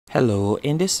Hello,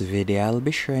 in this video I'll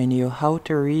be showing you how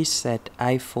to reset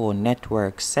iPhone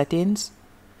network settings.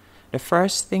 The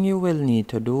first thing you will need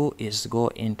to do is go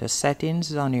into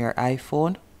settings on your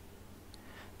iPhone.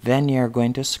 Then you're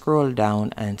going to scroll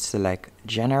down and select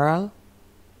general.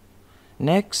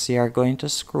 Next you're going to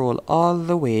scroll all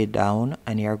the way down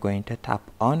and you're going to tap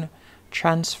on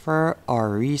transfer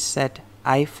or reset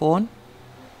iPhone.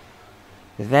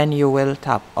 Then you will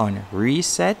tap on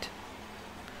reset.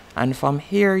 And from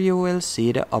here you will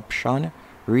see the option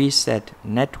reset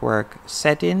network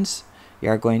settings.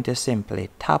 You're going to simply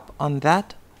tap on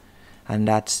that and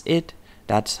that's it.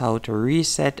 That's how to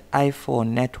reset iPhone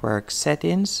network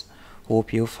settings.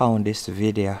 Hope you found this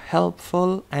video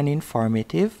helpful and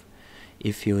informative.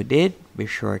 If you did, be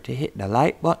sure to hit the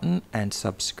like button and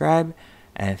subscribe,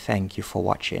 and thank you for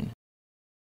watching.